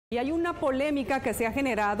Y hay una polémica que se ha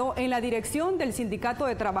generado en la dirección del Sindicato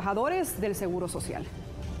de Trabajadores del Seguro Social.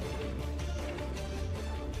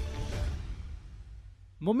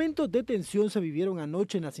 Momentos de tensión se vivieron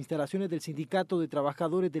anoche en las instalaciones del Sindicato de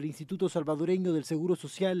Trabajadores del Instituto Salvadoreño del Seguro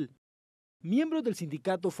Social. Miembros del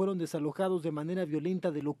sindicato fueron desalojados de manera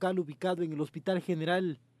violenta del local ubicado en el Hospital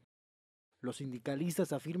General. Los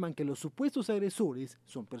sindicalistas afirman que los supuestos agresores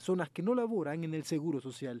son personas que no laboran en el Seguro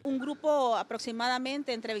Social. Un grupo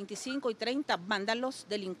aproximadamente entre 25 y 30 vándalos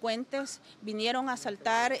delincuentes vinieron a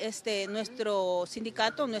asaltar nuestro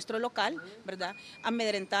sindicato, nuestro local, ¿verdad?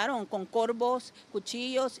 Amedrentaron con corbos,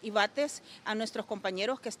 cuchillos y bates a nuestros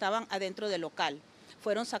compañeros que estaban adentro del local.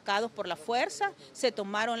 Fueron sacados por la fuerza, se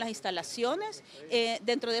tomaron las instalaciones.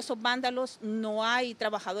 Dentro de esos vándalos no hay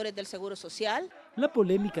trabajadores del Seguro Social. La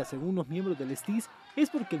polémica, según los miembros del STIS, es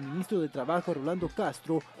porque el ministro de Trabajo, Rolando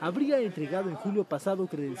Castro, habría entregado en julio pasado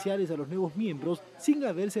credenciales a los nuevos miembros sin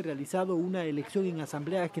haberse realizado una elección en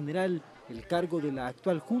Asamblea General. El cargo de la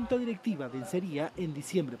actual Junta Directiva vencería en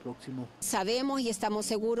diciembre próximo. Sabemos y estamos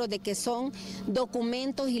seguros de que son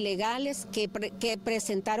documentos ilegales que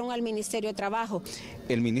presentaron al Ministerio de Trabajo.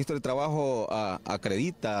 El ministro de Trabajo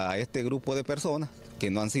acredita a este grupo de personas que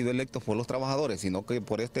no han sido electos por los trabajadores, sino que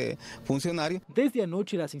por este funcionario. Desde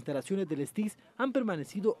anoche las instalaciones del STIS han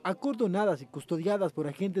permanecido acordonadas y custodiadas por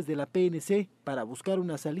agentes de la PNC para buscar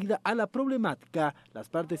una salida a la problemática. Las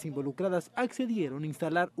partes involucradas accedieron a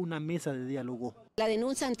instalar una mesa de diálogo. La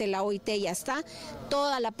denuncia ante la OIT ya está,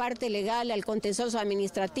 toda la parte legal, al contencioso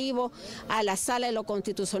administrativo, a la sala de lo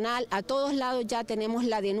constitucional, a todos lados ya tenemos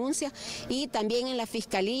la denuncia y también en la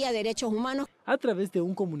Fiscalía de Derechos Humanos. A través de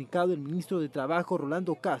un comunicado, el ministro de Trabajo,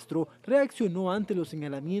 Rolando Castro, reaccionó ante los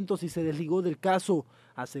señalamientos y se desligó del caso.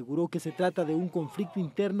 Aseguró que se trata de un conflicto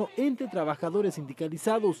interno entre trabajadores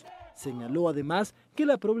sindicalizados. Señaló además que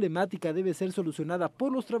la problemática debe ser solucionada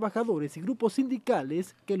por los trabajadores y grupos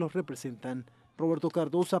sindicales que los representan. Roberto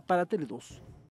Cardosa para TELEDOS.